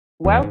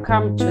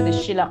Welcome to the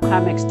Sheila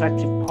Kham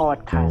Extractive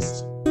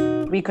Podcast.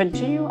 We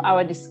continue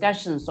our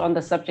discussions on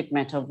the subject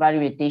matter of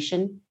value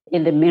addition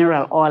in the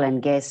mineral oil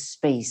and gas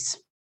space.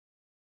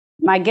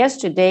 My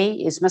guest today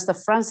is Mr.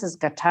 Francis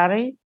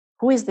Gatare,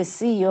 who is the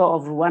CEO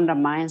of Rwanda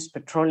Mines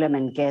Petroleum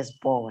and Gas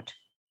Board.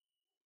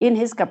 In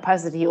his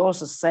capacity, he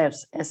also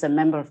serves as a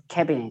member of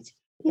cabinet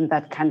in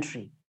that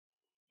country.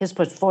 His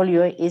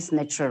portfolio is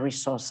natural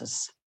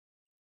resources.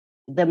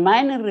 The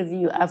Mining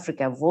Review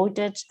Africa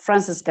voted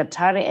Francis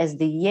Gatare as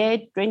the year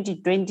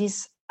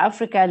 2020's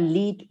Africa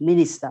Lead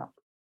Minister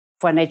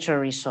for Natural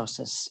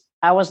Resources.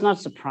 I was not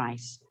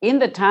surprised. In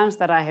the times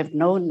that I have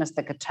known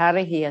Mr.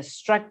 Gatare, he has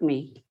struck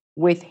me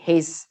with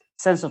his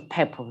sense of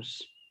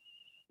purpose.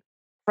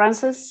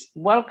 Francis,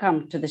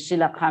 welcome to the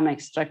Sheila Kham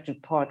Extractive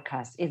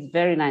Podcast. It's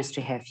very nice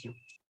to have you.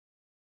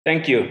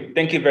 Thank you.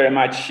 Thank you very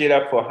much,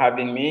 Sheila, for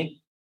having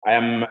me. I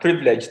am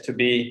privileged to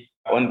be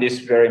on this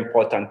very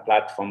important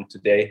platform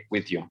today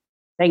with you.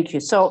 Thank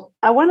you. So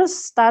I want to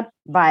start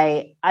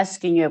by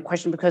asking you a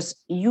question because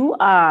you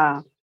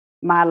are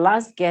my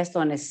last guest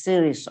on a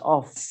series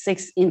of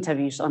 6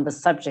 interviews on the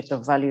subject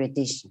of value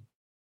addition.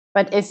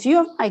 But a few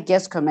of my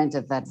guests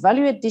commented that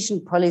value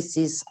addition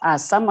policies are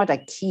somewhat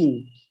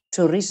akin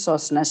to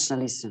resource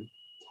nationalism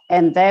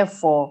and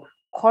therefore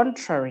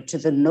contrary to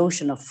the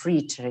notion of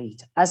free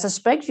trade. I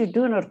suspect you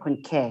do not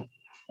concur.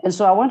 And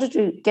so I wanted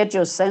to get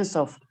your sense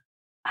of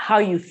how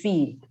you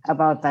feel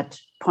about that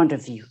point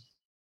of view.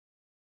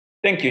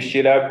 Thank you,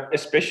 Sheila.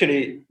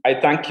 Especially, I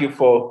thank you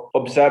for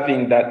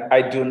observing that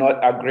I do not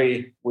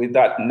agree with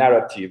that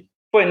narrative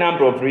for a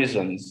number of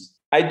reasons.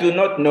 I do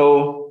not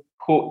know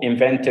who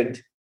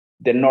invented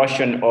the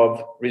notion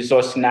of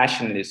resource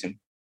nationalism,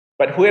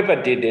 but whoever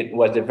did it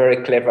was a very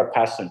clever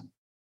person,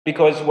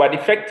 because what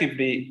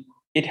effectively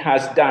it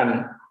has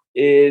done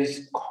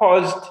is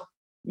caused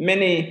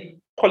many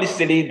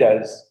policy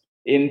leaders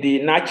in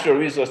the natural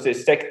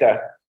resources sector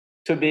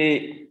to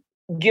be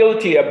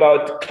guilty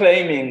about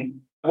claiming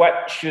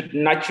what should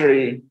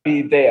naturally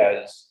be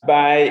theirs.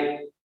 By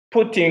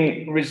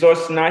putting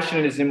resource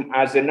nationalism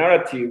as a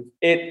narrative,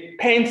 it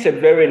paints a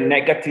very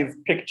negative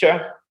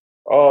picture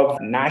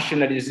of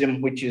nationalism,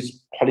 which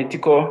is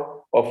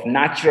political, of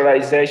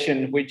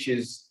naturalization, which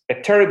is a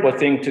terrible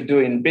thing to do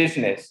in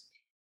business.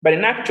 But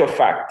in actual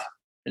fact,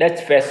 let's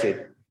face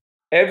it,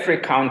 every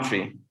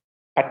country,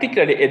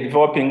 particularly a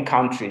developing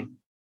country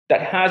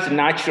that has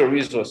natural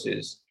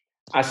resources,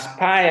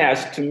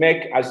 aspires to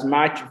make as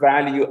much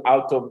value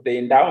out of the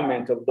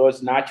endowment of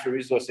those natural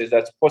resources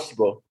as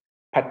possible,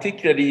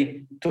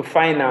 particularly to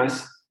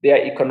finance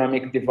their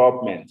economic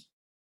development.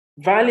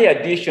 Value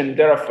addition,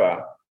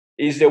 therefore,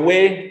 is a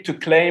way to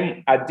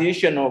claim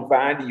additional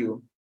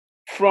value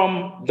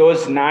from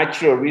those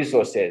natural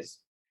resources.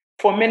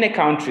 For many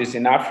countries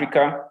in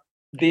Africa,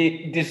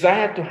 the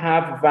desire to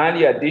have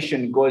value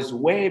addition goes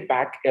way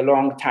back a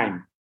long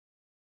time,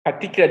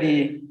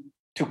 particularly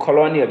to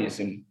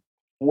colonialism,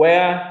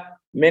 where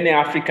many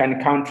African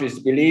countries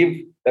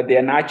believe that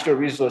their natural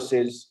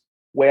resources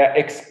were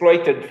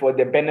exploited for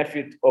the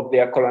benefit of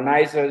their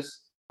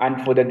colonizers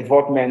and for the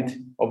development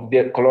of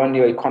their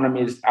colonial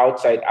economies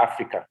outside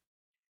Africa.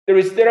 There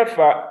is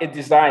therefore a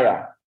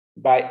desire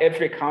by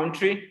every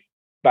country,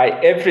 by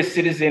every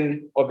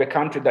citizen of the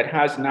country that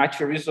has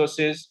natural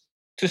resources,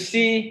 to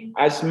see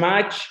as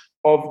much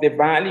of the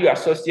value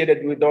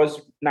associated with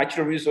those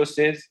natural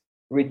resources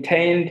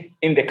retained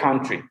in the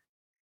country.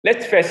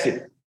 Let's face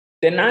it,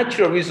 the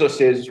natural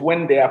resources,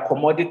 when they are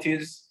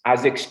commodities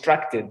as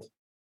extracted,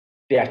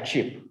 they are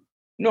cheap,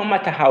 no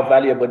matter how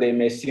valuable they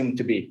may seem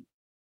to be.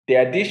 The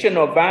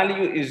additional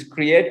value is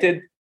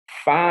created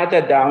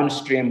farther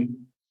downstream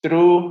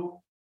through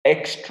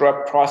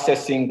extra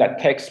processing that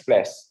takes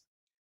place.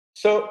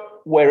 So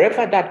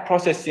wherever that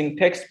processing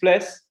takes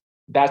place,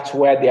 that's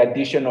where the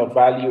additional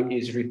value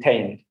is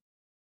retained.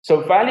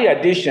 So value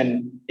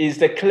addition is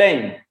the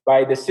claim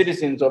by the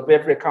citizens of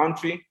every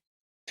country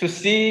to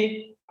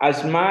see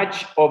as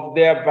much of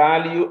their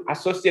value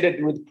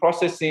associated with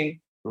processing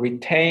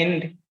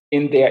retained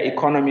in their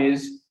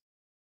economies,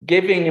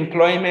 giving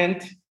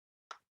employment,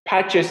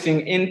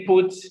 purchasing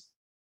inputs,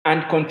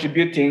 and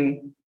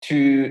contributing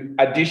to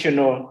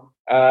additional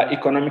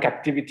economic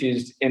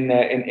activities in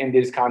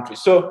these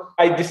countries. So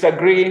I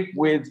disagree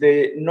with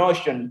the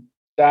notion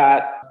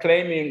that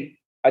claiming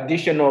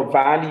additional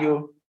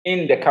value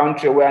in the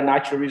country where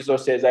natural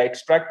resources are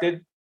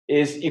extracted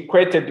is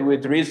equated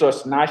with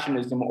resource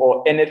nationalism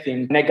or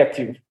anything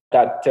negative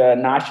that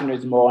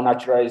nationalism or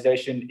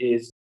naturalization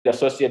is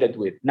associated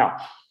with. Now,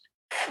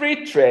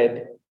 free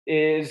trade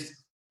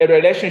is a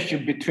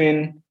relationship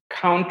between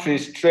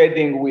countries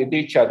trading with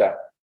each other.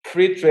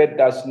 Free trade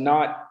does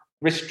not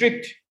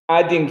restrict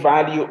adding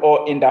value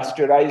or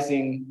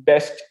industrializing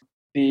best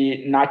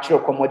the natural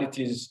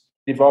commodities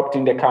developed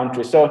in the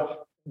country.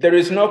 So there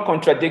is no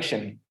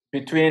contradiction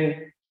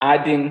between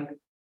adding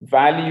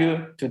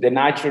value to the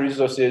natural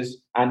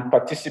resources and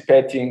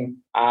participating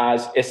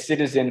as a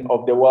citizen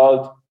of the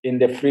world in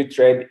the free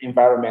trade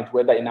environment,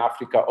 whether in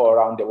Africa or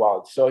around the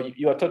world. So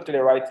you are totally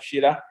right,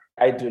 Sheila.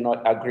 I do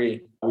not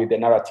agree with the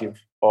narrative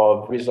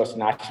of resource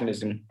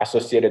nationalism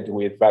associated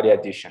with value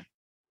addition.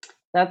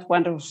 That's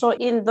wonderful. So,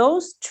 in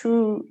those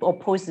two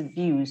opposite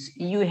views,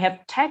 you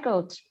have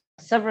tackled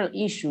several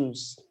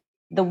issues.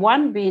 The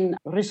one being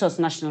resource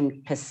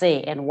nationalism per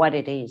se and what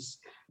it is.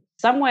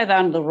 Somewhere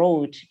down the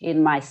road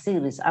in my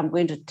series, I'm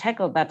going to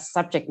tackle that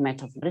subject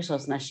matter of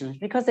resource nationalism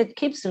because it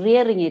keeps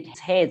rearing its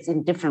heads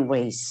in different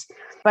ways.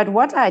 But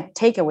what I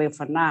take away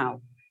for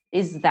now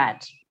is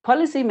that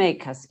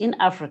policymakers in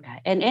Africa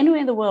and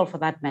anywhere in the world for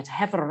that matter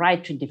have a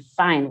right to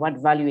define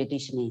what value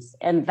addition is,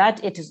 and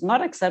that it is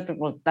not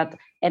acceptable that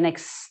an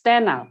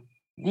external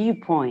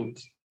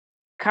viewpoint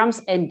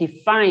comes and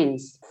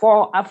defines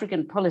for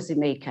African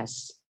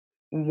policymakers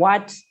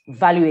what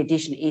value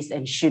addition is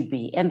and should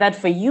be. And that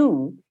for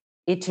you,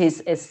 it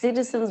is a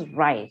citizen's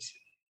right,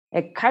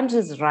 a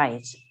country's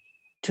right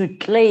to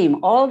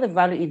claim all the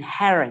value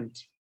inherent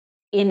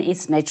in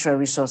its natural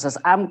resources.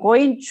 I'm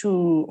going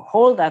to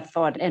hold that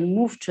thought and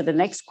move to the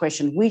next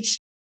question, which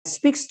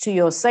speaks to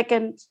your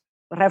second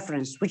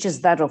reference, which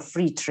is that of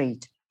free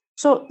trade.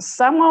 So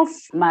some of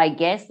my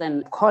guests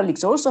and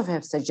colleagues also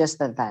have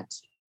suggested that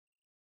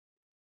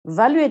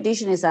value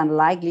addition is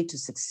unlikely to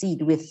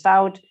succeed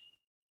without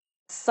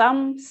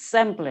some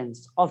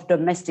semblance of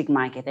domestic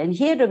market. And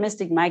here,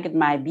 domestic market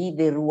might be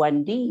the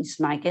Rwandese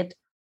market,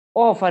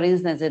 or for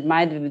instance, it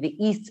might be the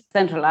East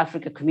Central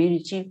Africa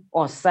Community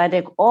or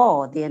SADC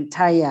or the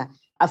entire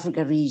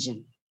Africa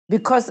region.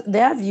 Because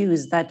their view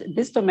is that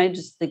this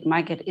domestic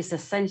market is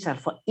essential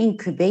for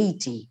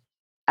incubating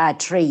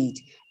trade.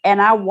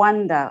 And I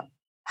wonder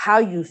how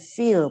you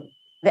feel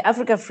the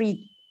Africa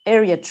Free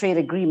Area Trade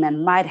Agreement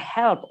might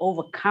help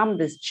overcome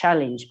this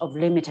challenge of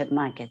limited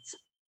markets.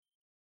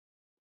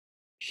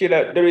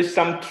 Sheila, there is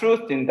some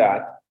truth in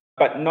that,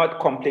 but not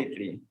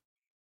completely.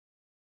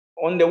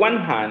 On the one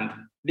hand,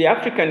 the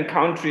African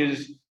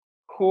countries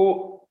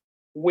who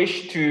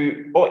wish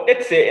to, or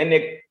let's say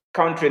any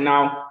country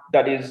now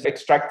that is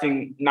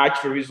extracting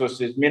natural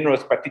resources,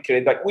 minerals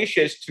particularly, that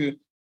wishes to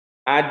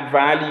add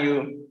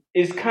value,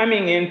 is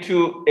coming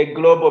into a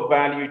global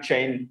value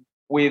chain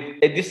with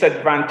a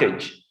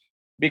disadvantage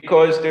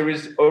because there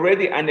is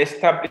already an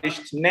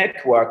established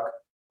network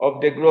of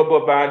the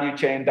global value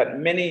chain that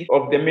many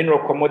of the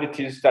mineral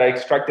commodities that are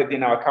extracted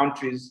in our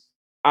countries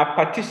are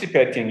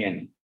participating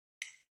in.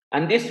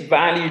 And this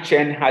value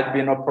chain has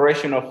been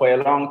operational for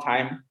a long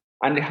time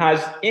and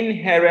has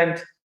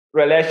inherent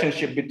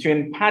relationship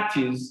between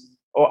parties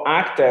or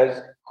actors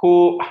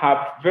who have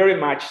very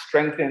much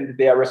strengthened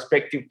their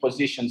respective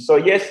positions. So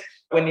yes,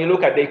 when you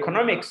look at the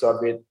economics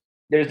of it,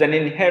 there's an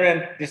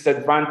inherent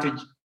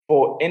disadvantage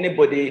for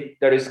anybody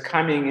that is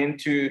coming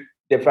into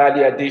the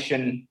value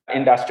addition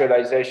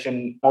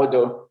industrialization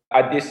model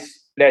at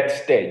this late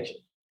stage.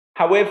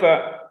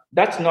 However,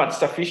 that's not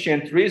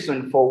sufficient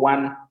reason for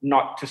one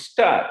not to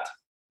start,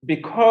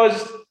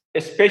 because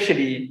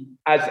especially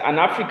as an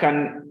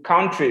African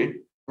country,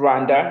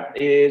 Rwanda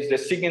is a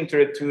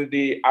signatory to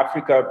the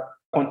Africa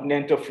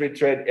Continental Free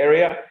Trade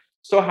Area,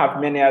 so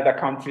have many other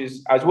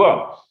countries as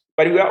well.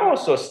 But we are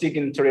also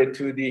signatory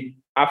to the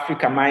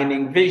Africa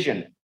Mining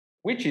Vision,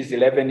 which is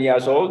 11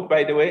 years old,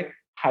 by the way,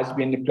 has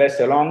been in place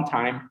a long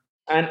time.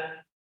 And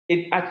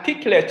it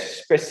articulates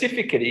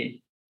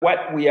specifically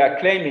what we are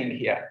claiming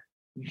here,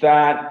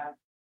 that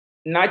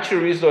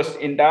natural resource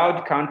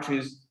endowed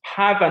countries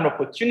have an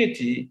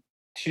opportunity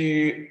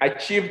to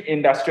achieve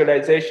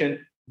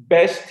industrialization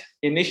based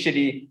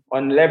initially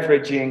on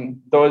leveraging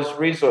those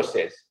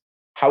resources.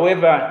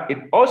 However, it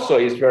also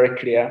is very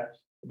clear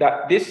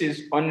that this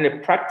is only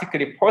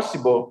practically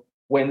possible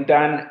when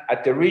done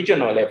at the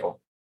regional level.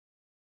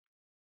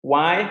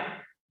 Why?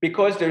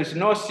 Because there is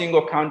no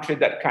single country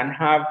that can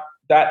have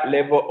that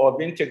level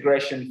of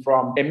integration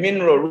from a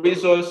mineral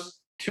resource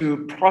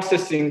to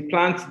processing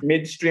plants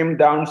midstream,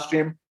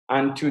 downstream,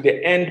 and to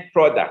the end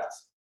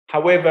products.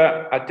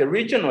 However, at the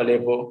regional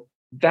level,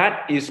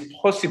 that is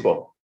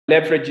possible,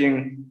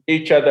 leveraging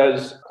each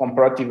other's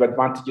comparative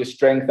advantages,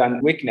 strengths,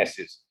 and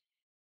weaknesses.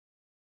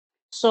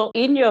 So,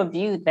 in your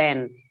view,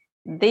 then,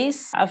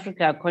 this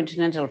Africa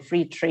Continental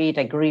Free Trade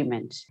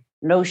Agreement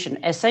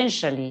notion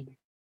essentially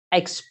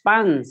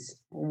expands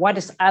what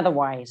is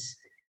otherwise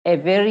a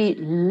very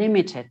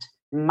limited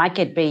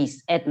market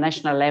base at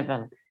national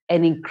level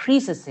and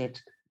increases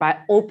it by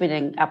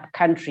opening up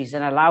countries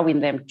and allowing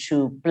them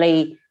to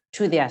play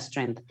to their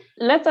strength.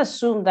 Let's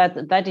assume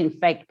that that in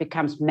fact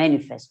becomes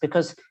manifest,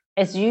 because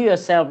as you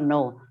yourself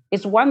know,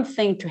 it's one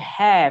thing to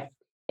have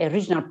a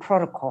regional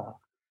protocol.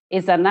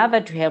 It's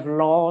another to have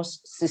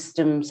laws,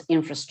 systems,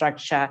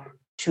 infrastructure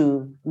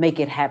to make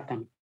it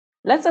happen.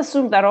 Let's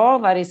assume that all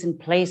that is in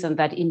place and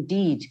that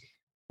indeed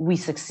we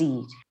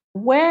succeed.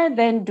 Where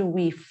then do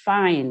we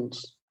find,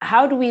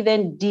 how do we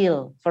then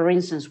deal, for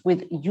instance,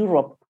 with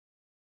Europe,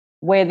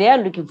 where they are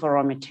looking for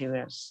raw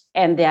materials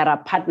and there are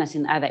partners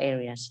in other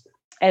areas?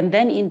 And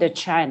then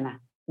Indochina,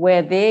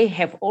 where they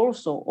have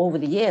also over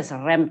the years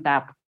ramped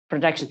up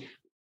production.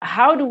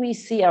 How do we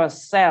see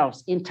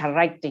ourselves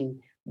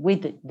interacting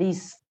with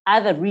these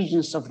other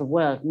regions of the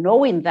world,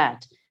 knowing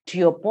that, to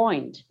your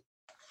point,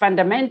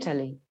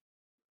 fundamentally,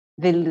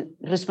 the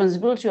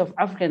responsibility of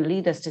African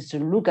leaders is to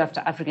look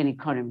after African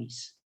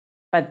economies,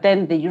 but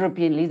then the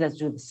European leaders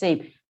do the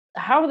same.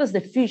 How does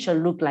the future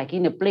look like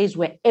in a place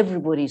where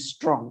everybody is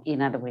strong,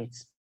 in other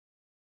words?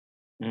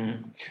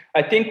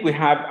 I think we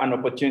have an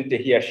opportunity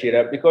here,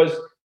 Shira, because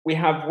we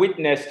have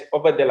witnessed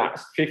over the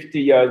last 50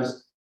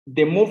 years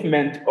the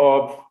movement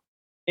of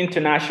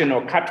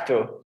international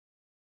capital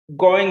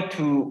going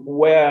to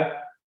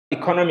where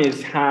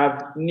economies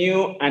have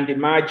new and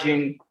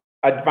emerging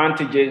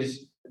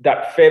advantages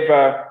that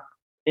favor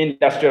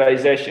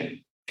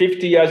industrialization.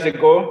 50 years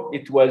ago,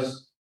 it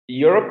was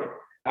Europe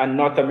and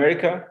North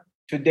America.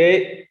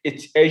 Today,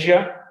 it's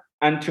Asia.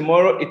 And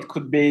tomorrow, it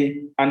could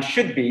be and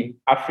should be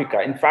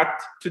Africa. In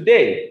fact,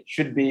 today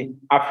should be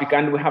Africa.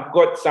 And we have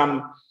got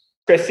some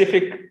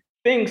specific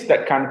things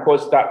that can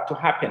cause that to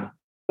happen.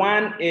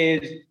 One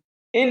is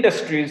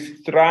industries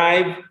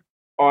thrive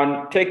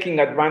on taking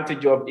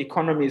advantage of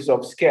economies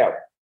of scale.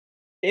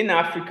 In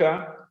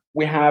Africa,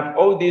 we have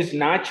all these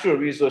natural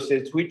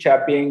resources which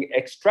are being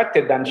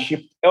extracted and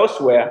shipped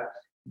elsewhere,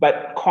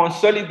 but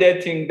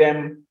consolidating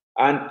them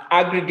and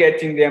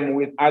aggregating them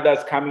with others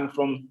coming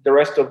from the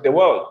rest of the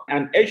world.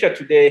 And Asia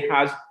today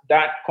has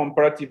that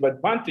comparative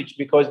advantage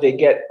because they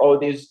get all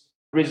these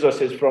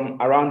resources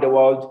from around the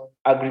world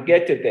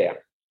aggregated there.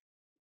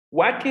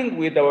 Working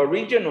with our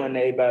regional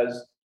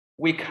neighbors,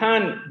 we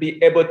can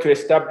be able to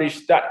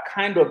establish that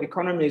kind of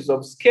economies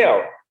of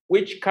scale,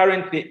 which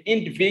currently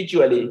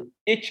individually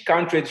each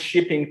country is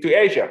shipping to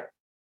Asia.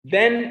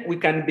 Then we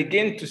can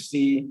begin to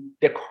see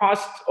the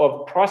cost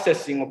of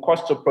processing or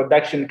cost of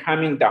production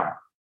coming down.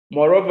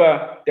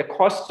 Moreover, the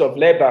cost of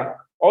labor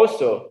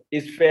also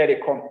is fairly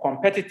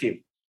competitive,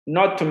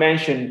 not to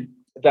mention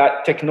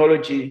that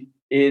technology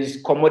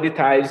is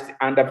commoditized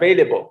and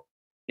available.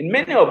 In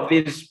many of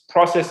these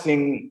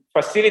processing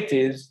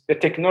facilities, the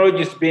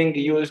technologies being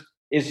used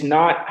is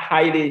not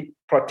highly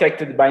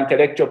protected by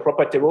intellectual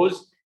property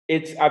rules.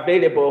 It's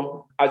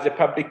available as a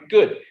public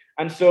good.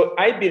 And so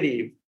I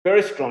believe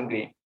very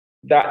strongly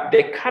that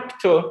the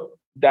capital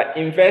that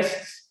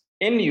invests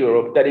in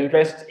Europe, that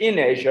invests in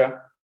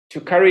Asia,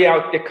 to carry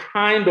out the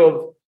kind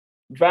of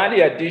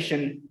value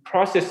addition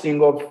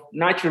processing of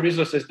natural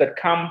resources that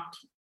come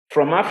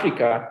from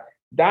Africa,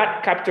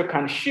 that capital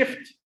can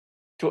shift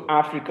to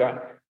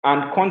Africa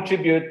and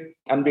contribute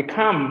and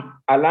become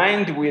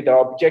aligned with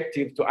our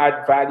objective to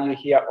add value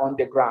here on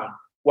the ground.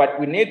 What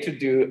we need to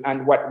do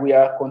and what we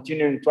are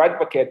continuing to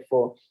advocate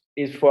for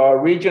is for our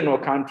regional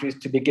countries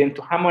to begin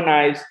to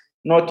harmonize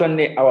not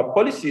only our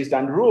policies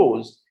and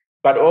rules,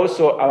 but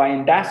also our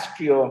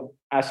industrial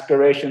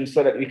aspirations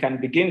so that we can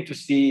begin to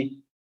see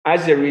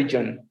as a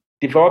region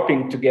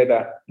developing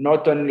together,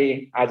 not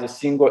only as a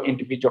single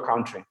individual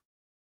country.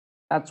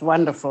 That's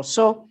wonderful.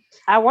 So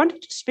I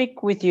wanted to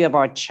speak with you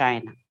about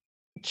China.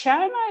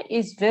 China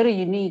is very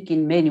unique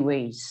in many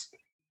ways.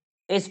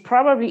 It's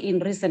probably in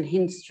recent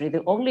history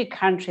the only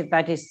country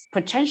that is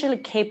potentially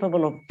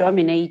capable of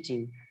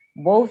dominating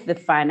both the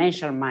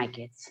financial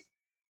markets,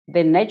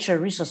 the natural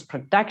resource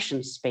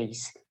production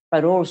space,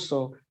 but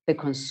also the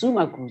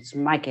consumer goods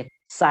market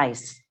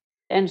size.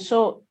 And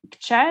so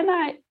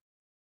China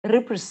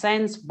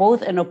represents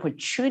both an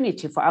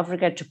opportunity for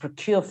Africa to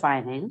procure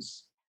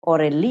finance,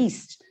 or at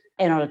least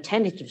an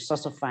alternative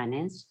source of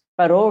finance,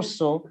 but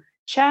also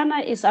China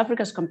is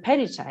Africa's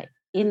competitor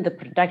in the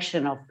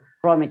production of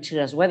raw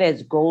materials, whether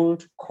it's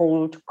gold,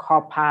 coal,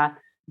 copper,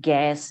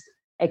 gas,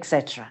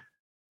 etc.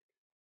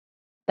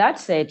 That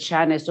said,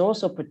 China is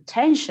also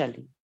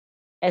potentially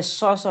a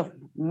source of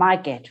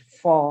market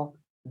for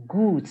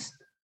goods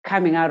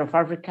coming out of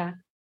Africa.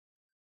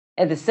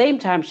 At the same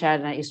time,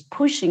 China is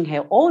pushing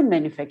her own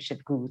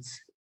manufactured goods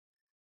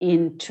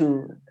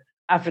into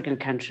African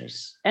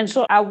countries. And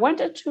so I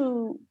wanted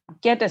to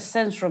get a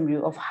sense from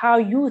you of how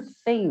you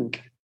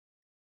think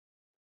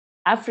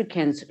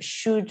Africans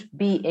should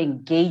be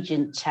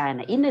engaging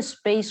China in a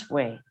space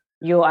where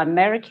your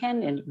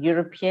American and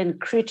European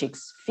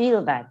critics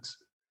feel that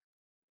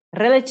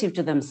relative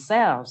to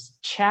themselves,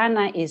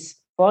 China is,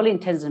 for all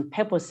intents and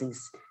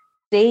purposes,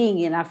 staying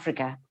in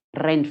Africa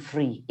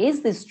rent-free.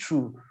 Is this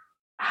true?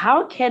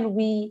 How can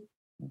we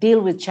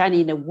deal with China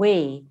in a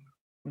way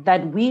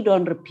that we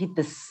don't repeat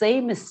the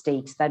same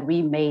mistakes that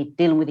we made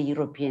dealing with the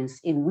Europeans,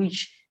 in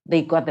which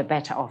they got the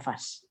better of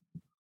us?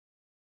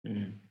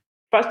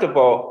 First of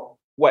all,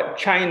 what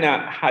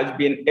China has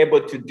been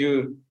able to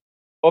do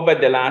over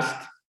the last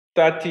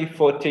 30,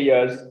 40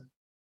 years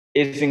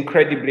is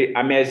incredibly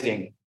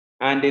amazing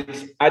and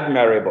it's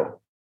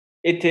admirable.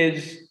 It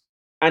is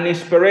an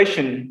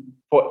inspiration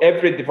for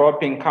every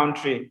developing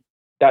country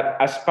that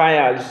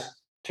aspires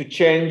to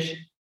change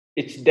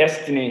its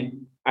destiny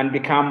and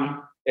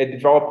become a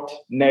developed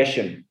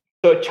nation.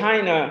 So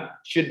China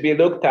should be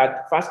looked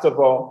at, first of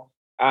all,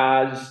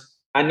 as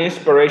an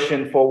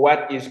inspiration for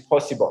what is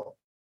possible.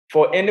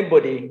 For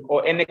anybody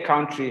or any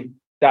country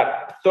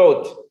that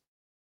thought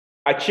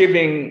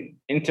achieving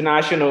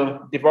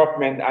international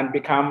development and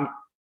become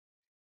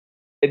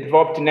a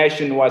developed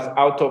nation was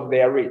out of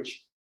their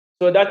reach.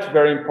 So that's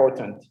very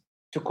important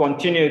to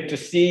continue to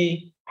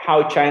see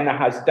how China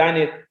has done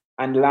it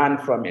and learn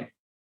from it.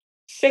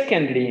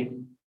 Secondly,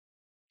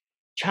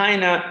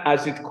 China,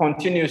 as it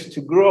continues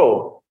to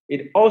grow,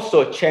 it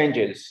also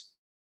changes.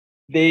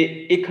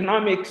 The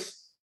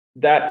economics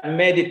that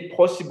made it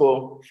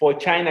possible for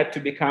China to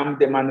become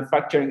the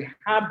manufacturing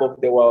hub of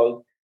the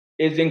world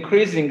is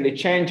increasingly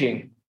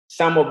changing.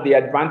 Some of the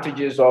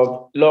advantages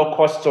of low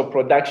costs of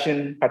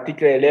production,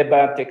 particularly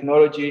labor,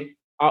 technology,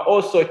 are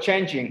also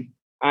changing,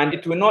 and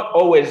it will not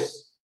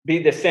always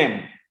be the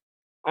same.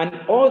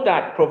 And all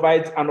that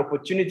provides an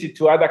opportunity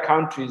to other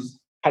countries,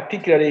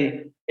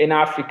 particularly in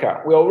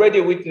Africa. We're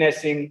already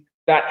witnessing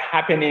that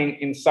happening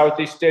in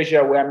Southeast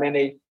Asia, where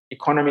many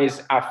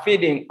economies are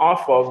feeding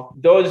off of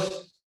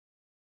those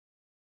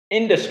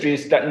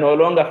industries that no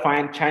longer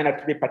find China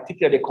to be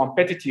particularly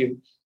competitive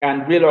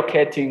and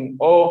relocating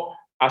or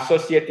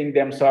associating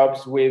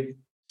themselves with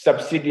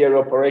subsidiary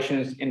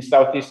operations in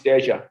Southeast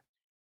Asia.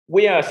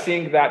 We are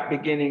seeing that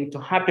beginning to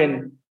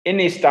happen in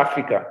East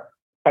Africa,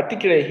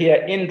 particularly here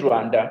in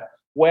Rwanda,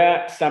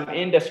 where some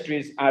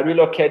industries are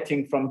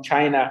relocating from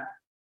China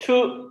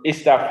to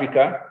East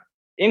Africa,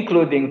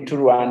 including to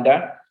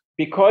Rwanda,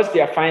 because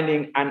they are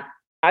finding an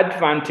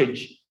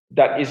advantage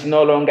that is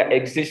no longer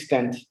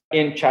existent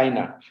in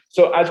China.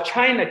 So as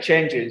China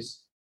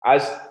changes,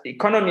 as the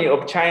economy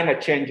of China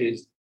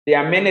changes, there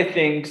are many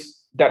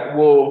things that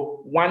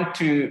will want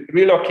to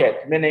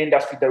relocate, many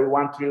industries that will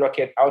want to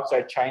relocate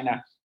outside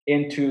China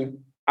into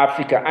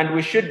Africa. And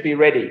we should be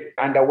ready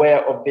and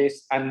aware of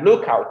this and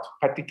look out,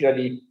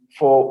 particularly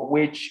for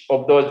which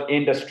of those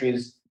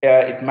industries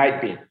it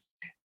might be.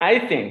 I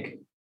think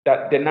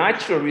that the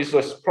natural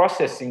resource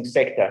processing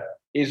sector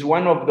is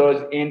one of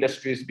those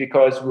industries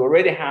because we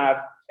already have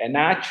a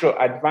natural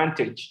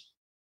advantage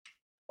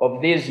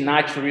of these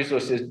natural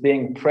resources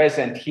being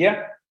present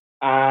here.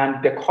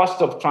 And the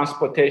cost of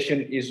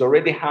transportation is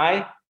already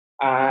high.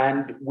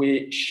 And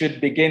we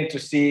should begin to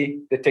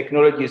see the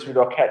technologies we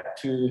look at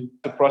to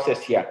process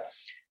here.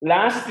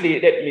 Lastly,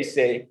 let me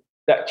say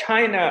that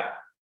China,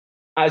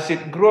 as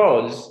it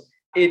grows,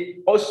 it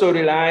also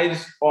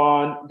relies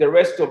on the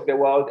rest of the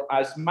world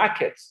as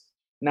markets.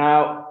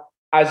 Now,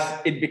 as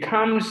it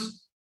becomes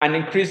an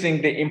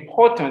increasingly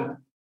important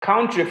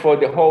country for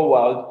the whole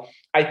world,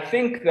 I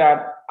think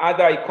that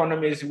other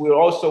economies will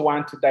also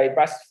want to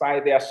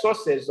diversify their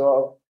sources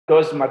of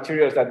those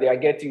materials that they are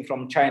getting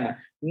from China,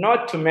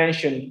 not to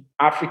mention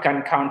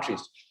African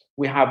countries.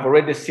 We have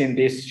already seen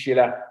this,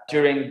 Sheila,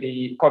 during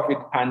the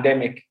COVID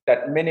pandemic,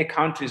 that many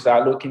countries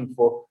are looking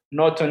for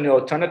not only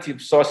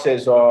alternative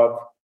sources of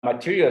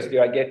materials they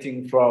are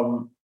getting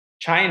from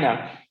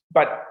China,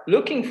 but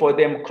looking for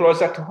them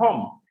closer to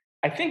home.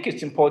 I think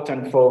it's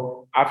important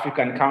for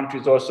African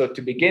countries also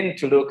to begin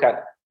to look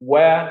at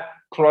where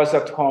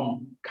closer to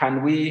home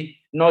can we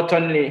not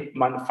only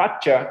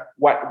manufacture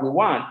what we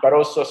want, but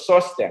also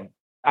source them.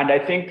 And I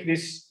think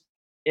this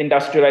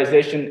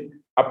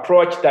industrialization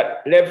approach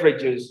that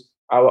leverages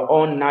our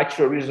own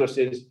natural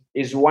resources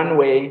is one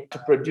way to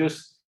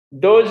produce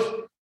those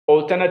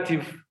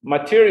alternative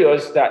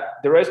materials that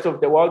the rest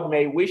of the world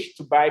may wish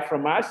to buy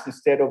from us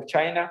instead of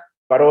China,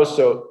 but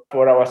also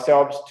for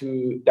ourselves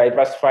to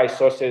diversify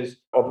sources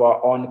of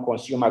our own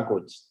consumer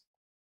goods.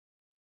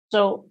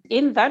 So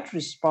in that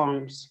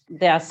response,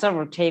 there are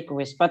several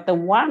takeaways, but the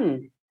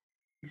one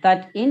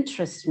that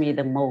interests me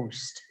the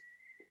most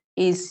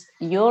is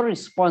your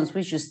response,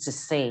 which is to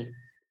say,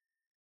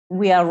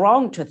 we are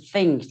wrong to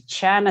think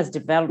China's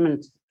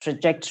development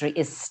trajectory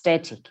is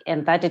static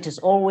and that it is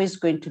always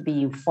going to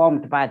be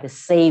informed by the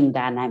same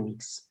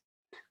dynamics.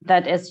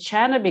 That as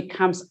China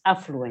becomes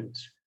affluent,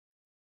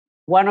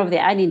 one of the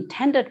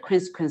unintended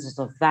consequences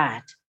of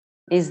that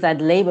is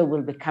that labor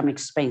will become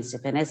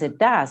expensive. And as it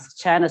does,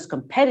 China's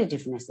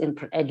competitiveness,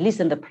 at least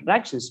in the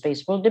production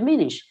space, will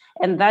diminish.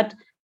 And that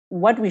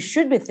what we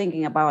should be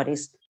thinking about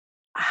is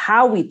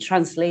how we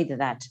translate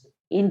that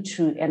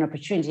into an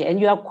opportunity. And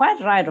you are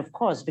quite right, of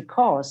course,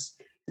 because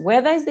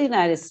whether it's the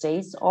United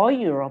States or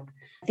Europe,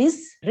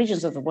 these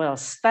regions of the world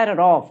started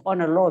off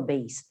on a low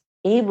base,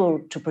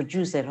 able to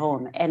produce at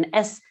home. And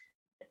as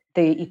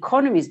the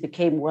economies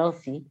became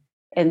wealthy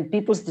and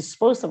people's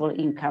disposable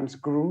incomes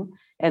grew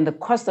and the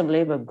cost of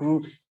labor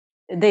grew,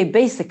 they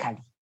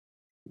basically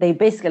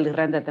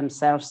rendered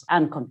themselves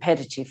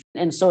uncompetitive.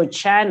 And so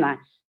China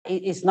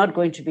is not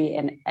going to be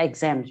an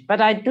exempt. But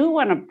I do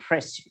want to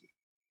press you.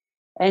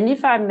 And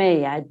if I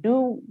may, I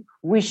do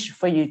wish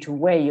for you to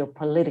wear your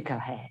political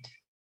hat.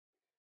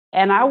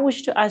 And I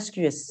wish to ask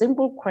you a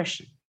simple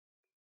question.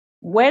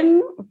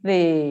 When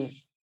the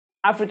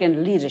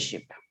African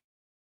leadership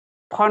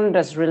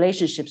ponders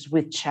relationships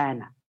with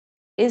China,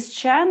 is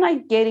China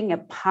getting a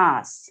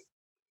pass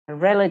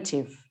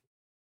relative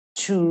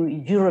to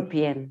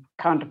European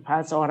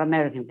counterparts or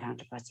American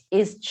counterparts?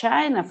 Is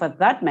China, for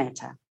that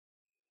matter,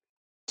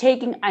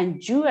 taking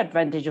undue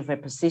advantage of a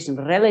position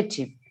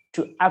relative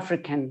to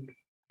African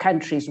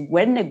countries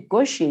when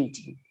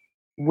negotiating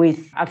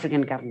with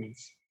African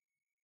governments?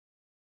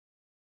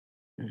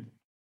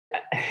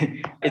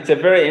 It's a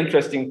very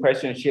interesting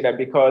question, Sheila,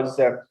 because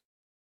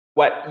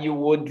what you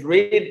would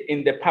read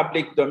in the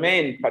public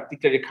domain,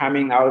 particularly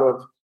coming out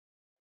of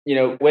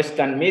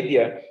Western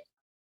media,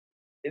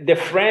 the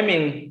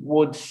framing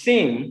would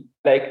seem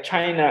like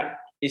China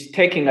is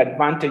taking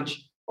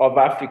advantage of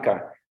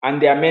Africa.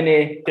 And there are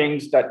many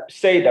things that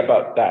said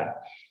about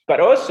that. But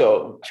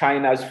also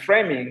China's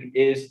framing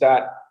is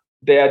that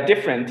they are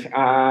different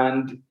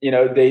and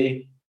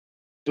they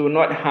do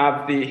not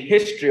have the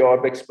history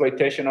of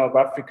exploitation of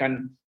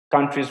African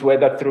countries,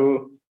 whether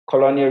through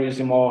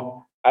colonialism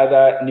or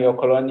other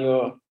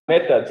neocolonial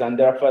methods, and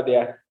therefore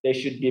they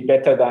should be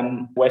better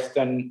than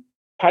Western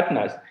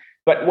partners.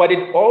 But what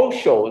it all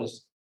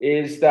shows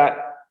is that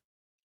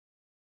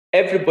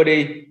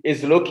everybody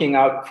is looking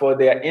out for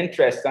their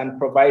interests and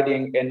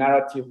providing a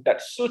narrative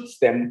that suits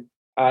them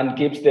and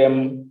gives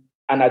them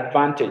an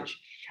advantage.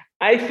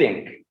 I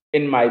think,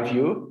 in my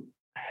view,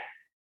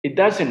 it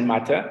doesn't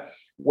matter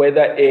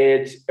whether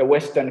it's a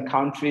Western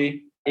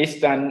country,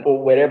 Eastern,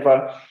 or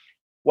wherever.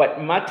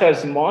 What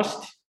matters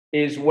most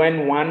is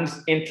when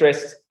one's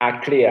interests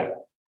are clear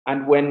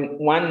and when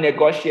one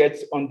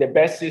negotiates on the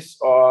basis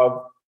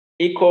of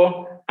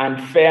equal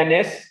and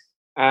fairness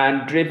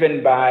and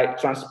driven by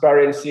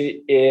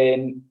transparency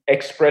in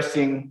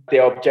expressing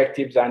their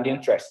objectives and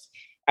interests.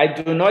 I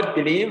do not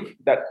believe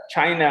that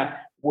China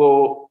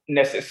will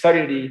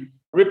necessarily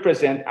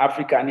represent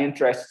African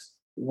interests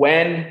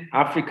when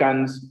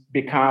Africans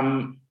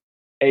become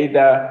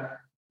either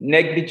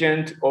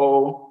negligent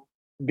or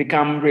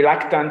become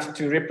reluctant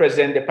to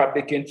represent the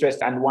public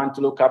interest and want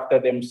to look after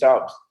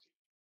themselves.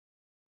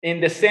 In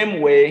the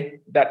same way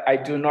that I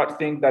do not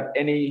think that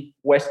any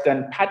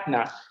Western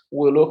partner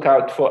will look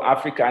out for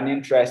African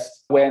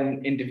interests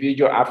when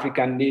individual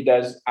African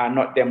leaders are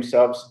not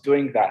themselves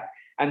doing that.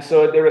 And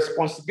so the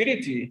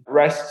responsibility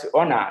rests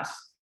on us.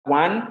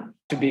 One,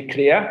 to be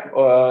clear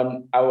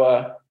on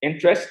our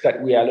interests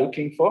that we are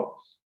looking for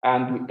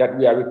and that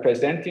we are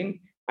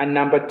representing. And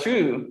number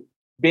two,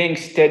 being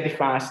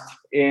steadfast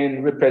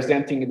in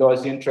representing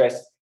those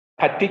interests,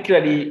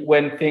 particularly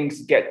when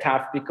things get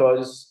tough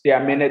because there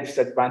are many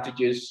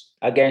disadvantages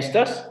against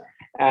us.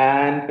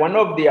 And one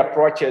of the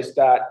approaches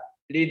that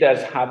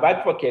leaders have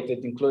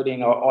advocated,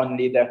 including our own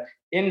leader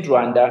in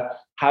Rwanda,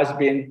 has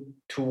been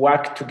to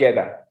work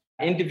together.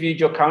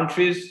 Individual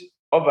countries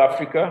of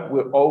Africa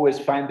will always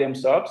find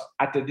themselves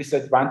at a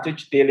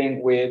disadvantage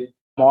dealing with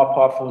more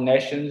powerful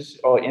nations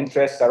or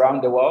interests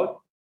around the world.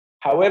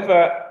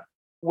 However,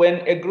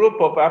 when a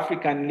group of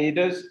African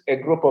leaders, a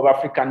group of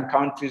African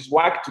countries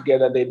work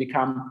together, they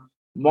become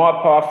more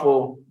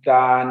powerful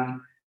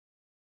than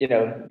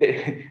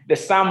the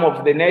sum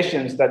of the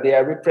nations that they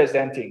are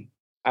representing.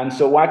 And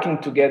so working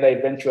together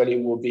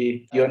eventually will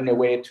be the only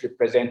way to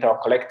represent our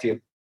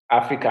collective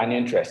African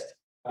interest.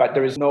 But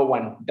there is no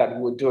one that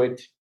will do it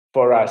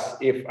for us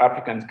if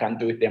Africans can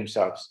do it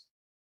themselves.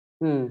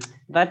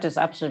 That is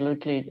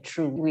absolutely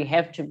true. We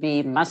have to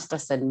be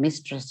masters and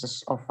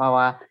mistresses of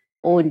our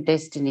own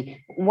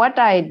destiny. What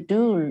I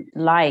do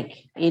like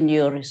in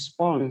your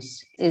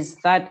response is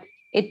that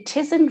it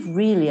isn't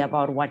really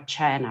about what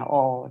China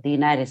or the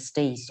United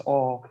States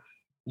or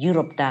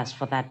Europe does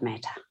for that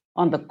matter.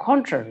 On the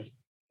contrary,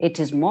 it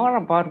is more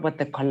about what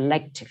the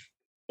collective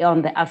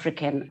on the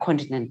African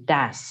continent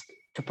does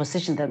to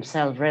position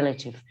themselves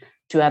relative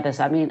to others.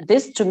 I mean,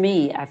 this to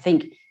me, I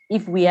think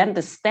if we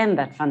understand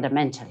that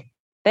fundamentally,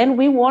 then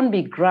we won't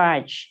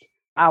begrudge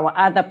our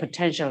other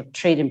potential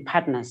trading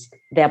partners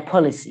their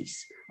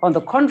policies. On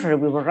the contrary,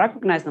 we will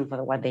recognize them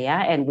for what they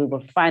are, and we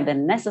will find the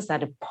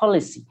necessary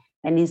policy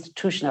and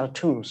institutional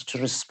tools to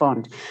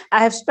respond. I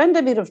have spent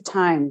a bit of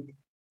time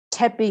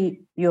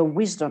tapping your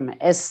wisdom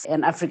as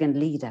an African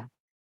leader,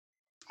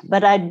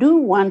 but I do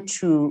want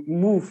to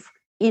move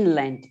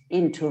inland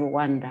into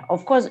Rwanda.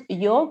 Of course,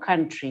 your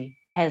country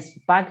has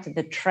bucked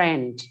the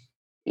trend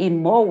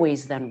in more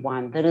ways than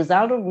one, the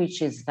result of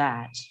which is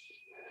that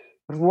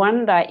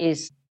Rwanda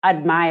is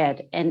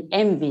admired and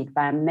envied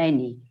by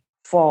many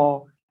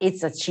for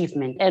its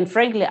achievement. And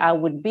frankly, I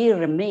would be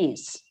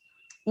remiss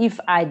if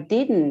I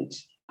didn't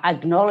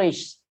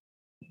acknowledge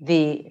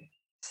the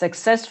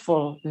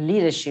successful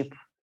leadership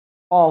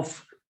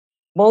of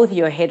both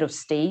your head of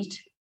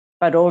state,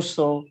 but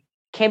also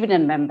cabinet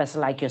members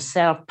like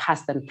yourself,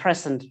 past and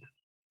present,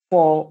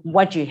 for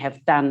what you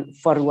have done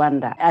for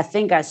Rwanda. I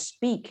think I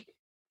speak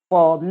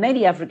for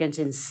many Africans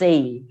in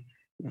saying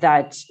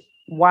that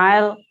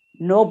while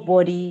no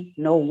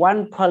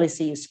one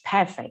policy is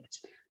perfect,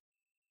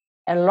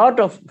 a lot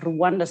of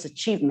Rwanda's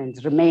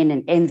achievements remain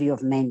an envy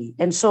of many.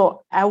 And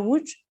so I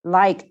would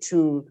like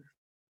to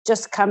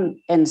just come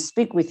and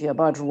speak with you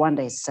about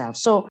Rwanda itself.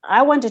 So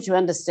I wanted to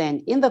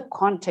understand, in the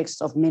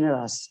context of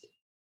minerals,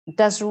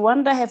 does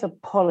Rwanda have a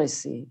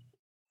policy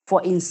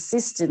for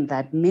insisting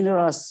that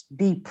minerals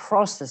be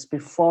processed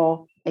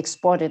before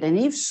exported? And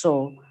if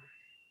so,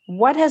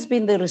 what has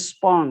been the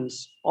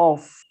response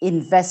of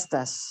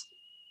investors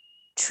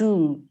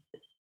to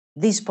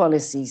these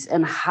policies,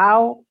 and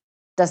how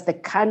does the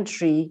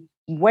country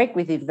work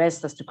with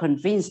investors to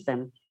convince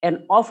them and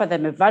offer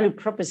them a value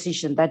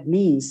proposition that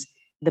means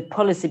the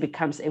policy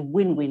becomes a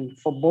win-win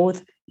for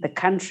both the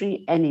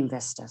country and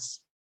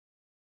investors?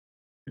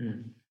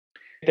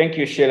 Thank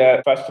you,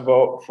 Sheila, first of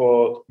all,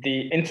 for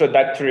the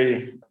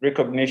introductory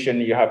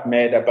recognition you have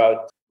made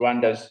about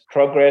Rwanda's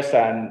progress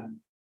and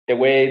the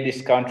way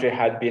this country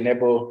has been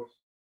able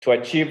to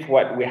achieve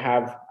what we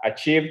have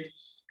achieved.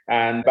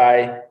 And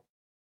by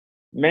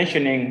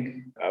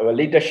mentioning our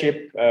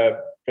leadership,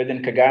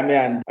 President Kagame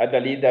and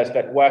other leaders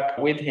that work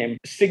with him,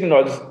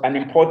 signals an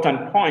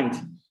important point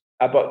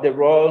about the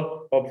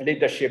role of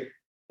leadership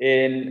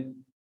in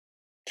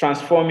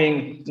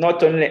transforming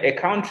not only a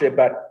country,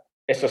 but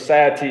a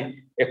society,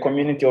 a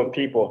community of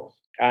people,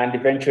 and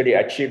eventually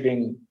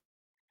achieving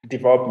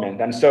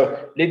development. And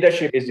so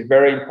leadership is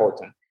very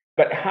important.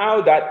 But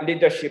how that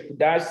leadership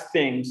does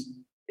things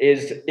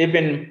is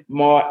even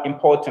more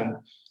important.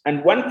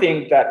 And one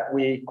thing that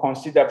we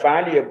consider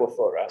valuable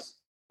for us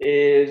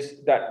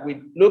is that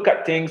we look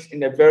at things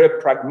in a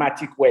very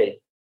pragmatic way.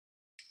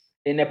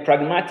 In a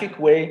pragmatic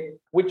way,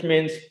 which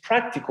means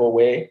practical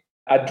way,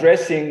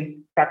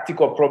 addressing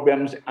practical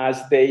problems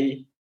as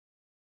they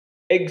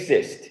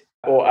exist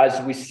or as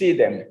we see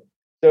them.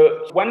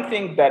 So one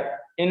thing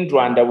that in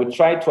Rwanda we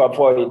try to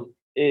avoid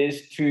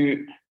is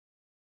to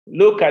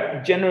look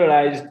at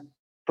generalized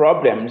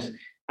problems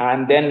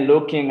and then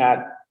looking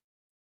at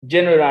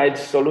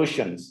generalized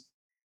solutions.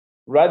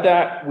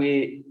 Rather,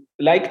 we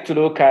like to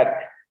look at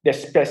the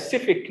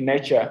specific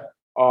nature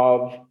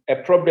of a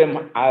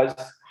problem as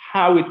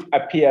how it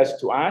appears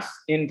to us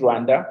in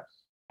Rwanda,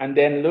 and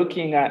then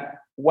looking at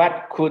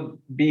what could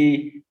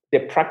be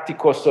the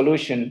practical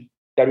solution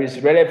that is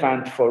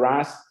relevant for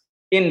us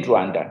in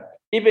Rwanda,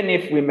 even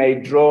if we may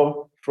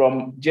draw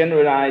from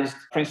generalized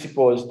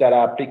principles that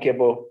are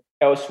applicable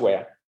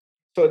elsewhere.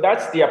 So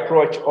that's the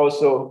approach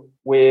also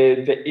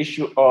with the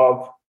issue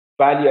of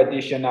value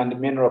addition and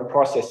mineral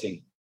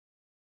processing.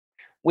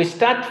 We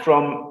start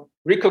from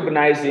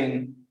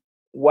recognizing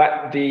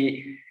what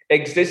the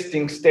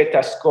existing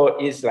status quo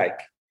is like.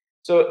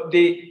 So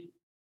the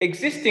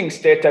existing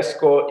status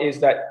quo is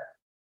that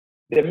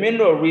the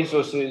mineral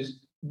resources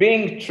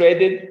being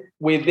traded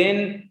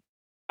within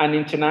an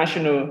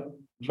international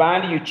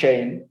value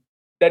chain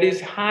that is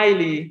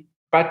highly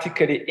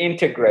vertically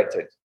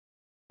integrated.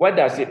 What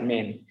does it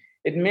mean?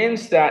 It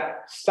means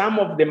that some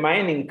of the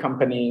mining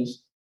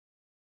companies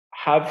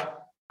have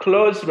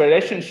close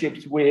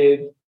relationships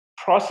with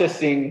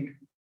processing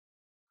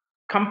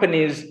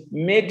companies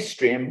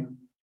midstream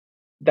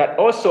that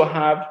also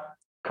have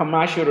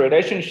commercial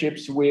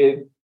relationships with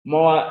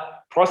more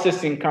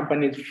processing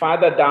companies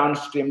further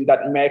downstream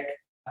that make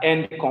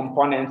end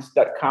components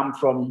that come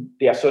from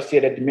the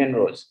associated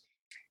minerals.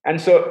 And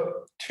so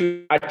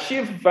to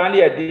achieve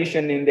value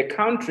addition in the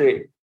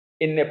country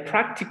in a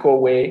practical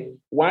way,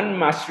 one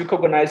must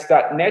recognize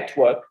that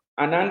network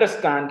and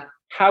understand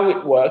how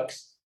it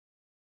works,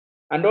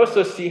 and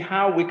also see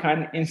how we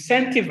can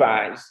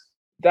incentivize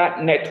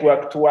that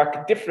network to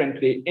work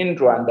differently in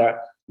Rwanda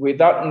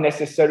without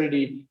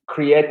necessarily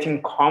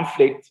creating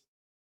conflict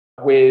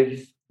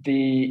with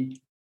the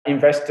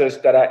investors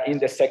that are in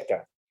the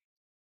sector.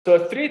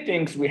 So 3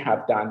 things we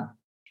have done.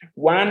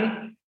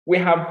 One, we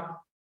have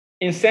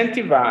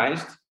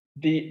incentivized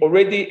the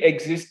already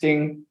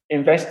existing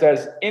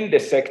investors in the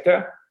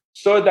sector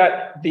so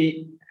that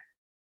the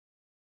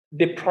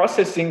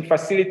processing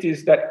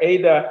facilities that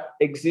either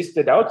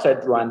existed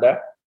outside Rwanda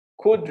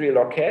could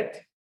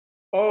relocate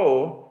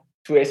or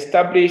to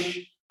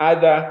establish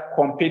other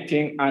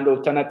competing and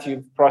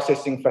alternative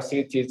processing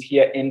facilities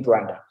here in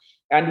Rwanda.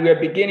 And we are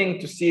beginning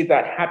to see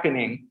that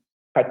happening,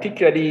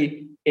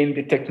 particularly in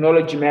the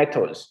technology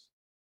metals,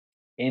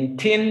 in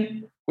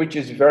tin, which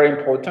is very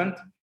important,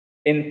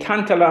 in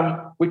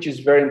tantalum, which is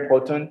very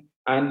important,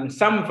 and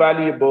some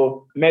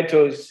valuable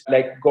metals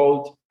like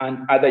gold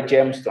and other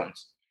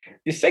gemstones.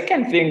 The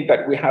second thing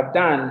that we have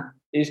done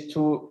is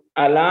to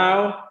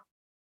allow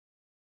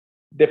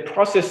the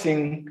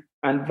processing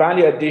and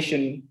value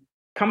addition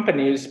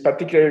companies,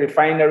 particularly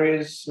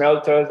refineries,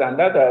 smelters, and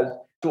others,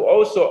 to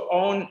also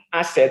own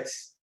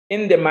assets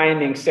in the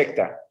mining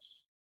sector,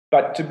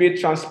 but to be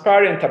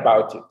transparent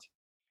about it.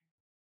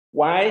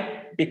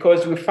 Why?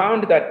 Because we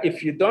found that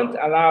if you don't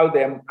allow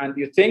them and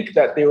you think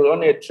that they will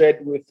only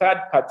trade with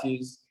third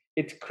parties,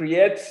 it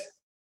creates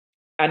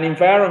an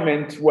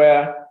environment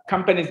where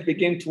companies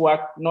begin to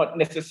work not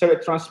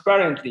necessarily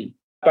transparently,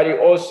 but it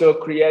also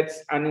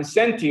creates an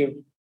incentive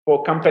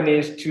for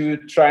companies to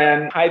try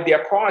and hide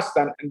their costs,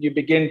 and you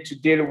begin to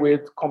deal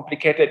with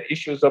complicated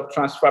issues of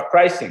transfer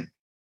pricing.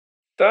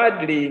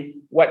 Thirdly,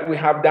 what we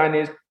have done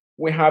is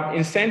we have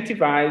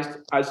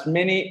incentivized as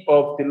many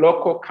of the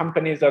local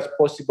companies as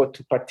possible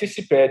to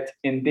participate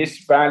in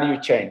this value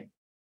chain,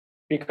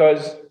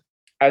 because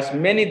as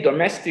many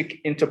domestic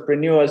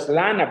entrepreneurs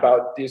learn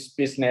about this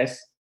business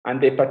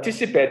and they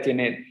participate in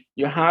it,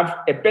 you have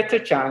a better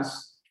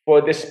chance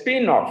for the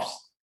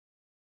spin-offs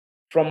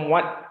from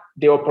what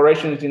the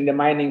operations in the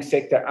mining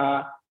sector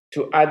are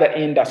to other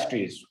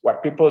industries,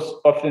 what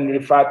people often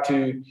refer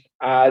to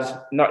as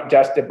not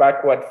just the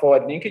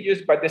backward-forward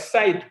linkages, but the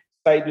side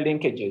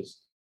linkages.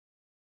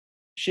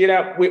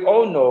 Sheila, we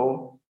all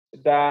know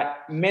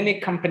that many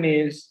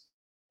companies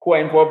who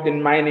are involved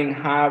in mining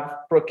have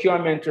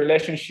procurement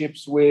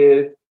relationships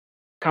with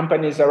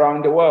companies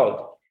around the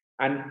world.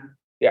 And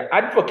there are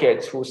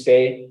advocates who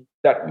say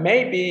that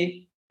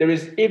maybe there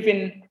is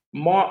even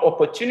more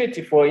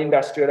opportunity for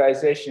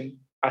industrialization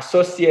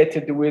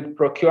associated with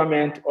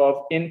procurement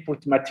of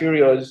input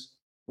materials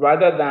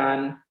rather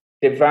than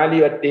the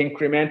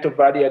incremental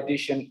value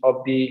addition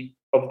of the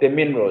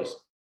minerals.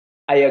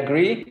 I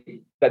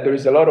agree that there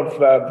is a lot of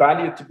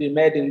value to be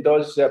made in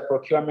those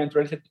procurement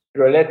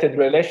related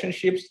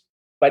relationships,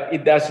 but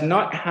it does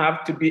not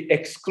have to be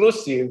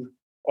exclusive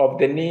of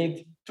the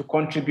need to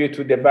contribute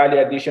to the value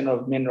addition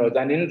of minerals.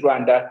 And in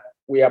Rwanda,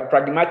 we are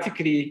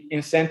pragmatically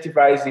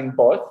incentivizing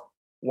both: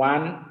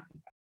 one,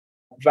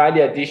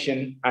 value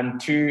addition, and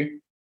two,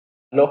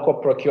 local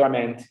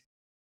procurement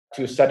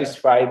to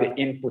satisfy the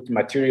input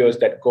materials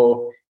that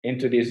go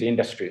into these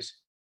industries.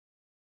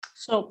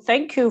 So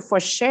thank you for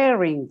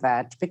sharing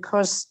that,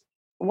 because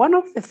one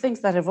of the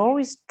things that have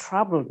always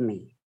troubled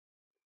me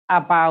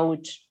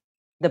about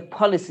the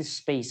policy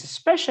space,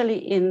 especially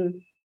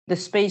in the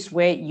space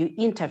where you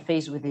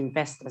interface with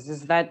investors,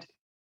 is that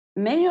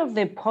many of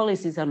the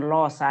policies and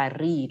laws I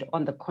read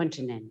on the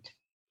continent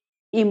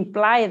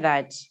imply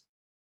that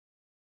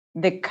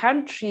the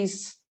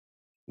country's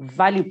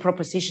value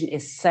proposition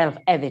is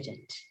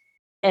self-evident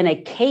and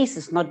a case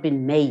has not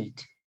been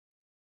made,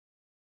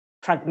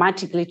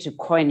 pragmatically to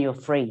coin your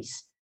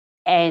phrase,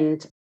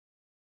 and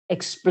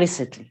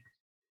explicitly.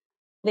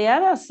 The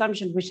other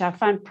assumption which I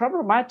find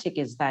problematic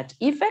is that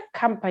if a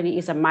company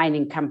is a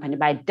mining company,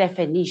 by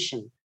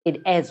definition, it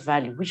adds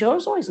value, which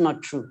also is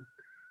not true.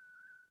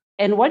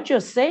 And what you're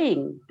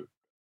saying,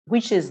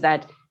 which is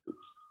that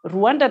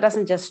Rwanda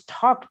doesn't just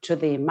talk to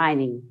the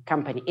mining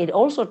company, it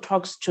also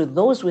talks to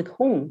those with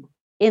whom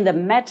in the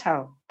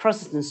metal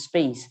processing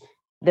space,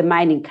 the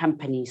mining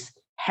companies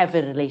have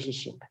a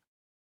relationship.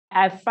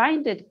 I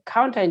find it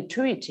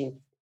counterintuitive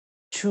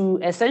to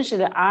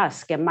essentially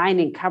ask a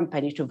mining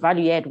company to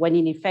value add when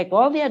in effect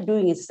all they are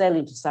doing is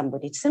selling to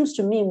somebody. It seems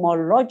to me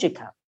more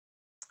logical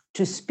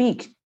to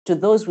speak to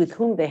those with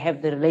whom they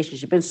have the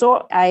relationship. And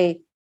so I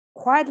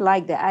quite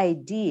like the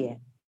idea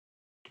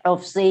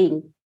of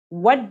saying,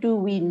 what do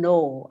we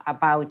know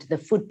about the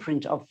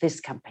footprint of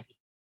this company?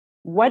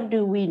 What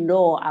do we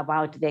know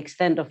about the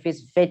extent of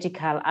its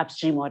vertical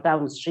upstream or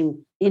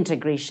downstream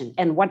integration?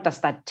 And what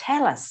does that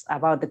tell us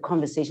about the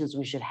conversations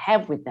we should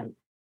have with them?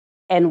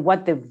 And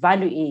what the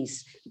value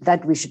is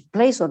that we should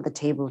place on the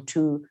table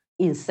to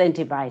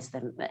incentivize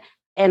them.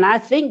 And I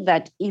think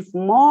that if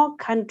more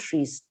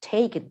countries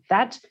take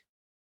that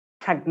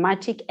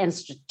pragmatic and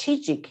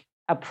strategic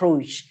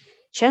approach,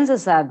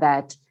 chances are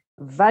that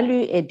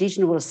value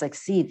addition will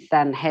succeed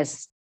than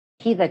has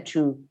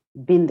hitherto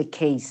been the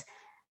case.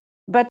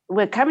 But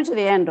we're coming to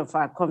the end of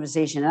our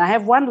conversation. And I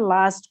have one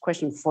last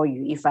question for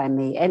you, if I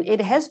may. And it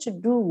has to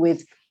do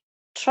with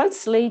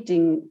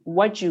translating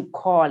what you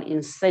call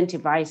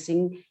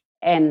incentivizing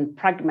and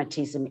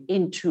pragmatism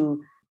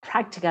into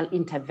practical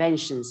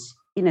interventions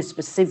in a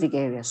specific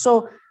area.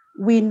 So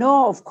we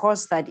know, of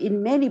course, that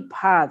in many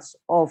parts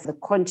of the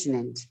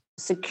continent,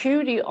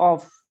 security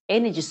of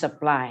energy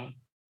supply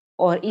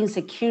or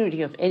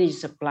insecurity of energy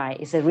supply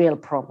is a real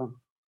problem,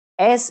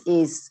 as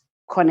is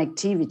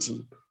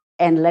connectivity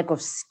and lack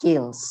of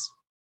skills.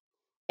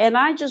 And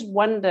I just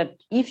wondered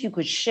if you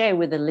could share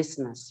with the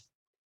listeners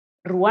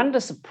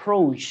Rwanda's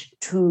approach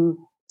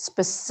to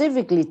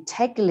specifically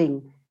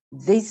tackling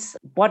these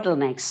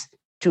bottlenecks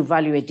to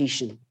value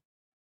addition.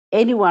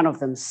 Any one of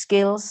them: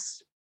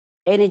 skills,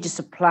 energy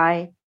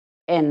supply,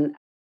 and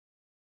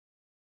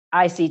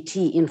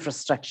ICT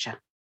infrastructure.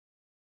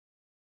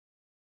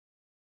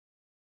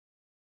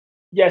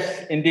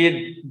 Yes,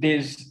 indeed,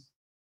 these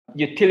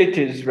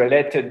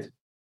utilities-related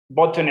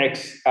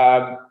bottlenecks,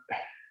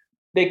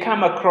 they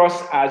come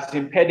across as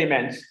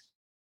impediments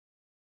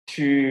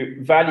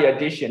to value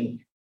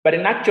addition. But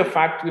in actual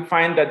fact, we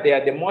find that they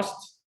are the most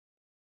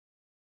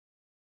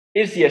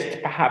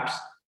easiest, perhaps,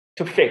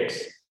 to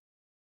fix.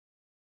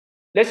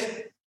 Let's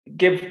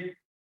give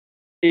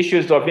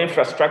issues of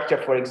infrastructure,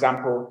 for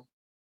example,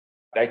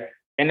 like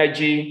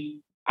energy,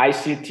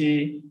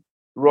 ICT,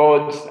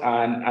 roads,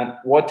 and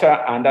water,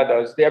 and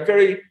others. They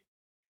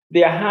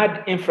are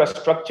hard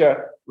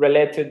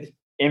infrastructure-related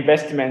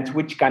investments,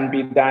 which can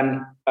be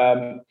done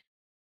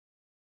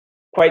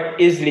quite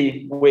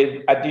easily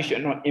with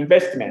additional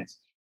investments.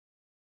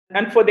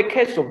 And for the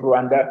case of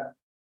Rwanda,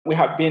 we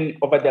have been,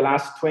 over the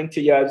last 20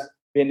 years,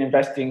 been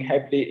investing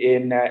heavily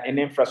in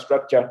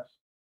infrastructure.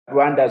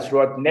 Rwanda's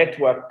road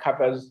network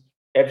covers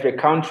every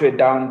country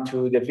down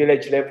to the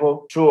village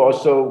level, true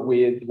also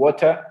with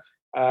water,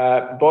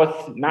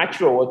 both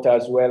natural water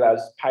as well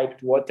as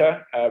piped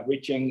water,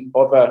 reaching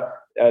over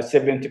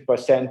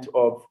 70%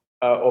 of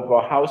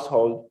our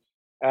household.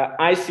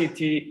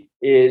 ICT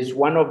is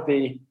one of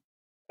the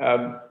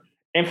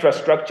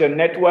infrastructure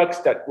networks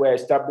that were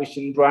established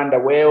in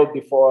Rwanda well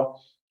before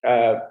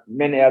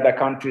many other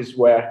countries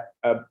were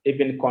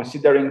even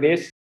considering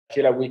this.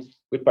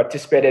 We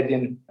participated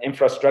in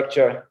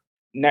infrastructure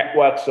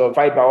networks of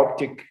fiber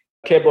optic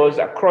cables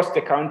across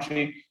the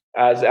country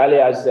as early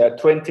as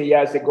 20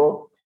 years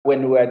ago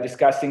when we were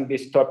discussing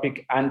this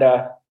topic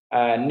under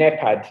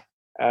NEPAD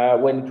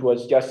when it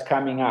was just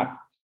coming up.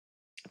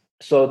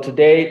 So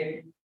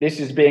today, this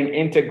is being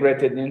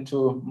integrated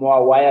into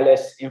more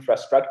wireless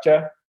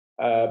infrastructure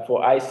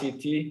for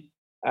ICT.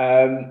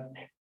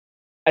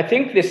 I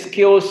think the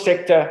skills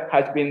sector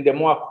has been the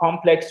more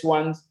complex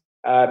one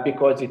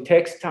because it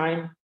takes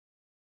time,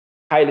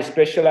 highly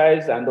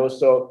specialized, and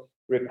also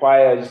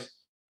requires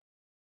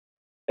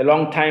a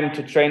long time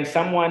to train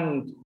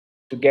someone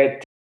to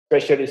get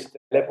specialist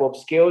level of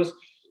skills.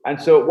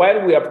 And so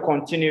while we have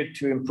continued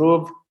to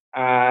improve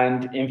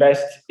and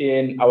invest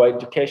in our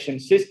education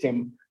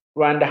system,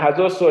 Rwanda has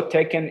also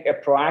taken a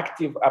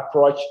proactive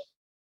approach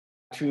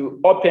to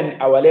open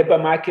our labor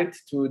market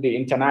to the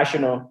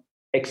international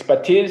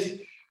expertise.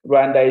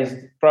 Rwanda is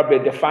probably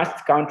the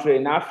first country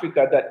in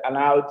Africa that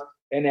allowed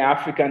any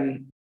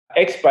African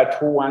expert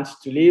who wants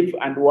to live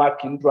and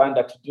work in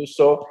Rwanda to do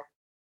so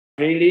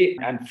freely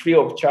and free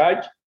of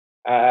charge.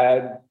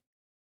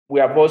 We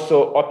have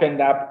also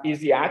opened up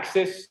easy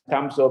access in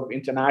terms of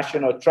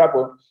international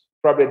travel,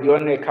 probably the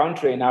only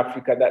country in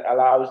Africa that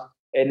allows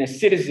any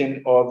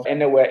citizen of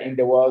anywhere in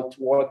the world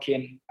to walk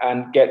in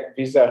and get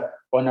visa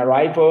on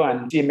arrival,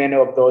 and see many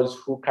of those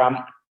who come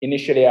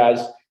initially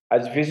as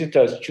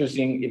visitors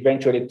choosing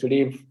eventually to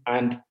live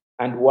and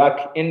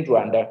work in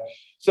Rwanda.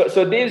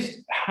 So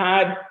these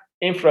hard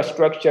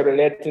infrastructure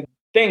related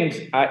things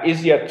are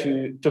easier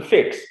to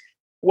fix.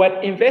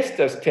 What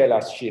investors tell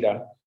us,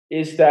 Shira,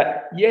 is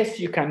that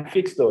yes, you can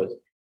fix those,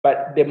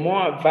 but the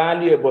more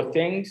valuable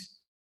things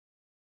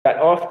that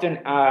often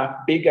are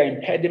bigger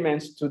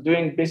impediments to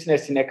doing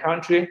business in a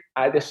country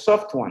are the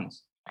soft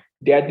ones,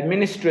 the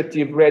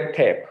administrative red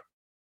tape,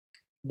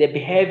 the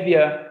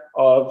behavior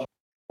of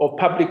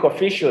public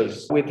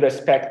officials with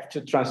respect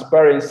to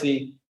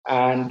transparency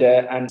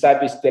and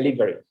service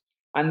delivery.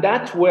 And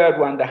that's where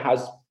Rwanda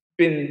has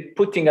been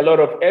putting a lot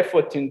of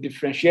effort in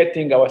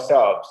differentiating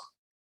ourselves.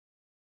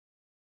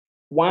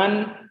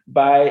 One,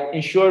 by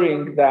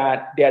ensuring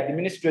that the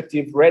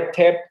administrative red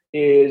tape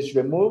is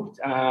removed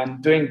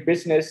and doing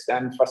business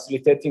and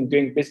facilitating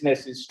doing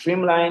business is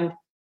streamlined,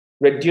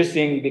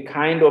 reducing the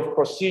kind of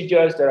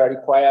procedures that are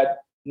required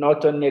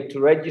not only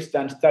to register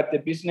and start a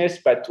business,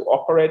 but to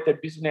operate a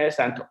business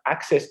and to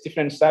access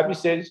different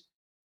services.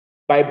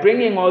 By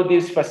bringing all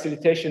these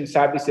facilitation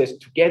services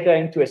together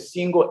into a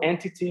single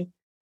entity,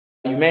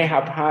 you may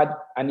have had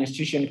an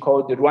institution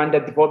called the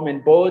Rwanda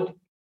Development Board,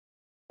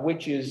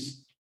 which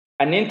is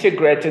an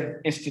integrated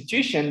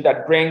institution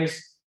that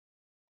brings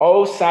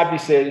all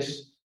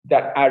services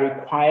that are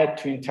required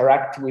to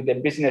interact with a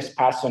business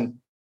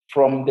person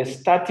from the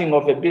starting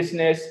of a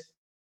business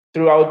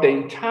throughout the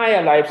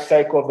entire life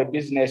cycle of a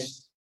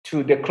business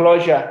to the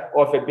closure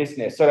of a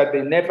business, so that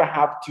they never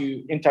have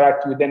to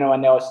interact with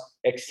anyone else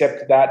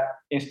except that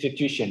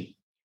institution.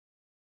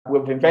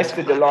 We've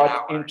invested a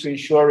lot into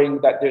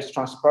ensuring that there's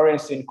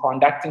transparency in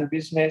conducting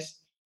business.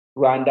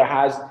 Rwanda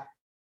has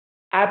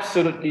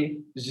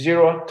absolutely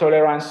zero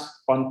tolerance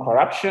on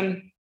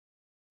corruption,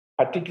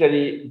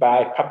 particularly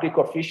by public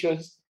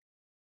officials.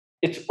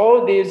 It's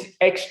all these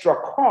extra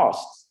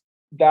costs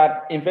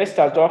that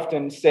investors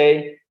often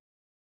say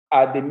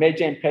are the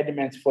major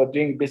impediments for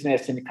doing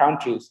business in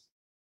countries.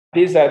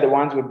 These are the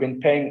ones we've been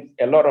paying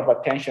a lot of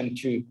attention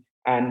to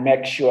and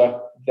make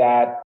sure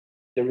that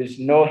there is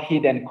no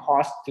hidden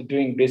cost to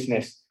doing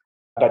business,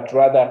 but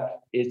rather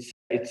it's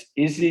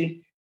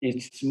easy,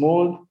 it's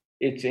smooth,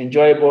 it's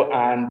enjoyable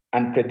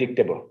and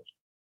predictable.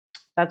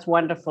 That's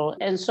wonderful.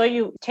 And so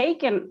you've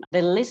taken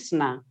the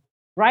listener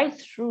right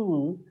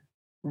through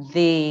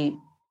the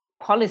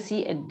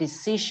policy and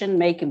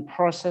decision-making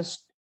process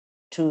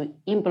to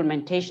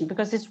implementation,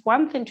 because it's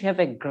one thing to have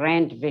a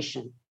grand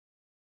vision.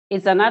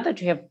 It's another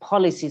to have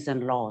policies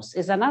and laws.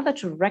 It's another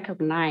to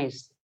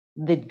recognize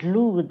the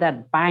glue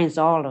that binds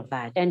all of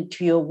that. And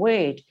to your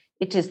word,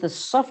 it is the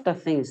softer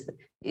things,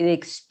 the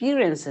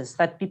experiences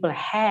that people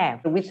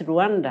have with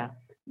Rwanda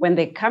when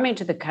they come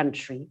into the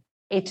country.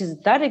 It is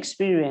that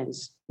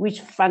experience which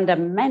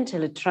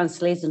fundamentally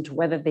translates into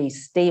whether they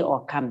stay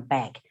or come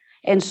back.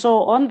 And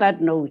so on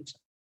that note,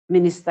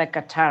 Minister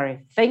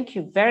Gatare, thank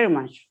you very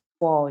much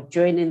for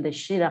joining the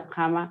Shira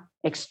Kama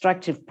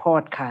Extractive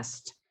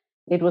Podcast.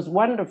 It was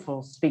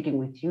wonderful speaking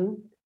with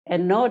you,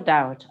 and no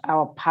doubt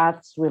our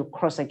paths will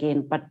cross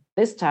again, but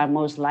this time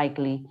most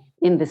likely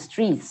in the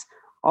streets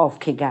of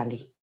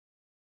Kigali.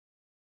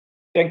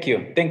 Thank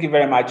you. Thank you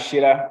very much,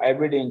 Sheila. I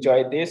really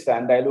enjoyed this,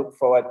 and I look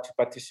forward to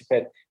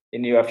participate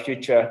in your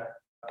future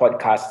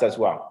podcasts as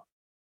well.